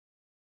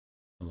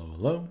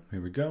Hello, here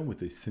we go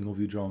with a single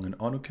view drawing in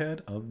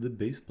AutoCAD of the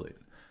base plate.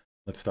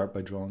 Let's start by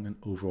drawing an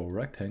overall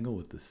rectangle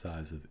with the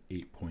size of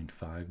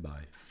 8.5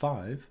 by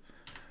 5.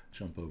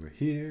 Jump over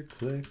here,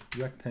 click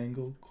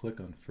rectangle, click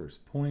on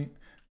first point.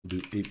 We'll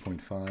do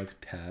 8.5,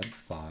 tab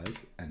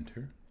 5,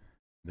 enter.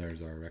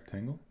 There's our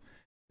rectangle.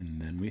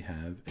 And then we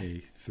have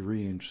a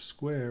 3-inch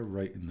square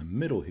right in the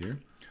middle here.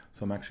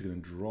 So I'm actually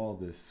going to draw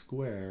this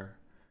square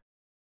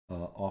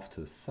off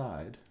to the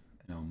side,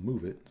 and I'll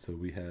move it. So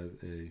we have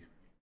a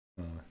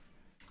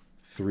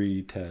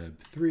 3 tab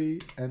 3,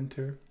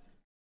 enter.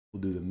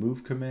 We'll do the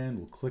move command.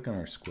 We'll click on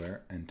our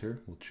square,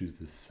 enter. We'll choose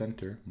the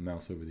center,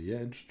 mouse over the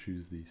edge,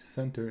 choose the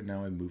center.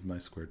 Now I move my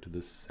square to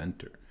the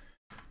center.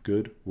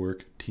 Good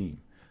work,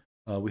 team.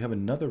 We have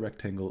another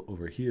rectangle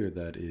over here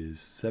that is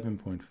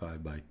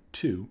 7.5 by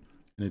 2,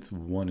 and it's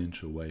 1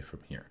 inch away from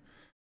here.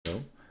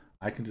 So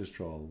I can just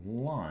draw a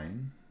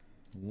line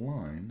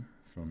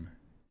from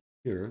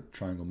here,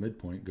 triangle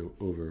midpoint, go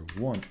over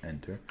 1,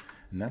 enter,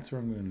 and that's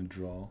where I'm going to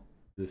draw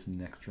this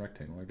next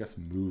rectangle. I guess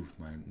move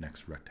my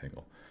next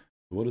rectangle.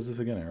 So what is this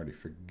again? I already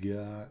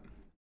forgot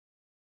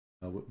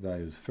what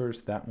value is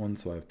first. That one.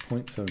 So I have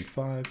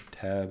 0.75,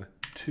 tab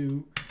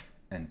 2,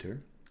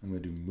 enter. I'm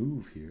going to do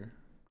move here.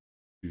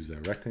 Choose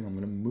that rectangle. I'm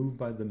going to move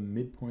by the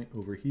midpoint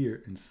over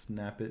here and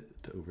snap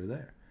it to over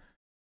there.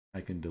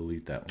 I can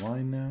delete that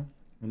line now.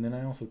 And then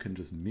I also can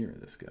just mirror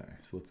this guy.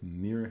 So let's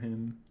mirror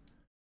him.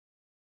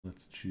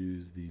 Let's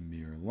choose the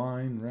mirror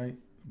line, right?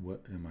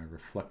 What am I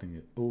reflecting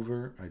it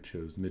over? I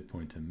chose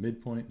midpoint to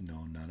midpoint.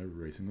 No, I'm not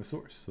erasing the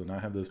source. So now I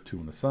have those two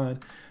on the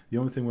side. The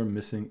only thing we're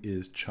missing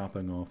is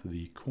chopping off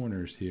the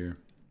corners here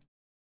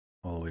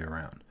all the way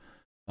around.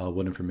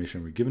 What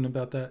information are we given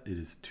about that? It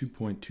is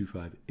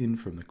 2.25 in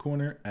from the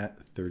corner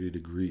at 30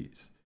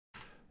 degrees.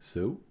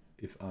 So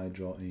if I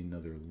draw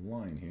another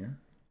line here,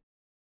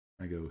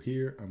 I go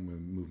here, I'm going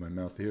to move my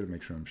mouse to here to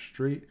make sure I'm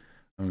straight.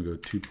 I'm going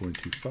to go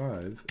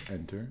 2.25,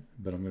 enter,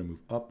 but I'm going to move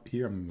up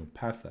here. I'm going to go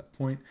past that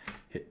point,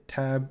 hit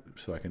tab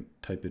so I can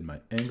type in my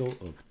angle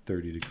of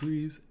 30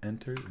 degrees,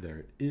 enter, there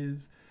it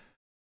is.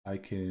 I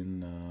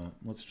can,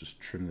 let's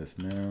just trim this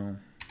now.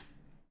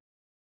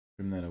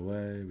 Trim that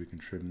away, we can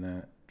trim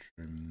that,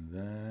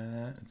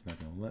 It's not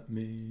going to let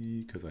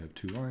me because I have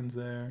 2 lines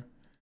there.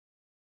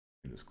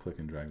 You can just click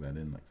and drag that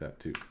in like that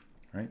too,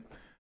 right?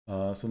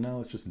 So now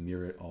let's just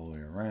mirror it all the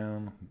way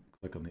around.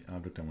 Click on the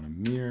object I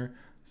want to mirror.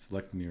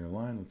 Select mirror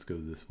line. Let's go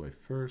this way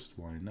first.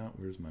 Why not?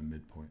 Where's my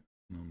midpoint?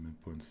 No,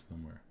 midpoint's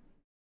somewhere.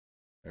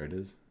 There it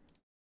is.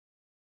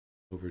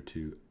 Over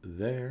to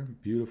there.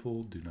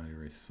 Beautiful. Do not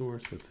erase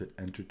source. Let's hit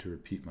enter to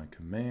repeat my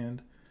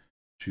command.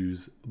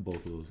 Choose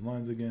both of those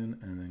lines again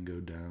and then go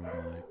down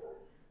like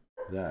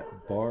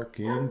that.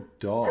 Barking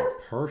dog.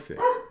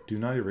 Perfect. Do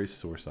not erase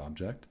source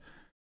object.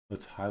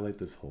 Let's highlight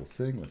this whole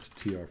thing. Let's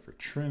TR for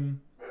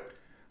trim.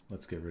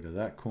 Let's get rid of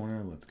that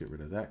corner. Let's get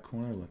rid of that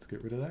corner. Let's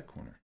get rid of that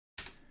corner.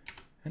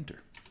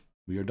 Enter.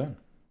 We are done.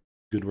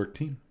 Good work,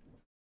 team.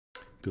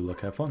 Good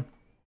luck. Have fun.